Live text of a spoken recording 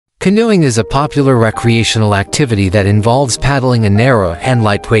Canoeing is a popular recreational activity that involves paddling a narrow and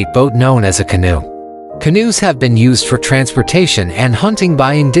lightweight boat known as a canoe. Canoes have been used for transportation and hunting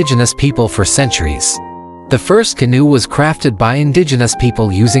by indigenous people for centuries. The first canoe was crafted by indigenous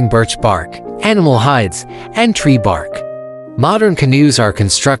people using birch bark, animal hides, and tree bark. Modern canoes are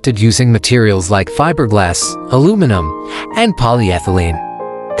constructed using materials like fiberglass, aluminum, and polyethylene.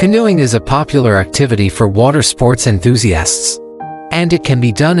 Canoeing is a popular activity for water sports enthusiasts, and it can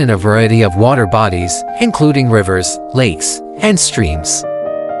be done in a variety of water bodies, including rivers, lakes, and streams.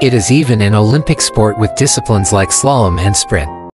 It is even an Olympic sport with disciplines like slalom and sprint.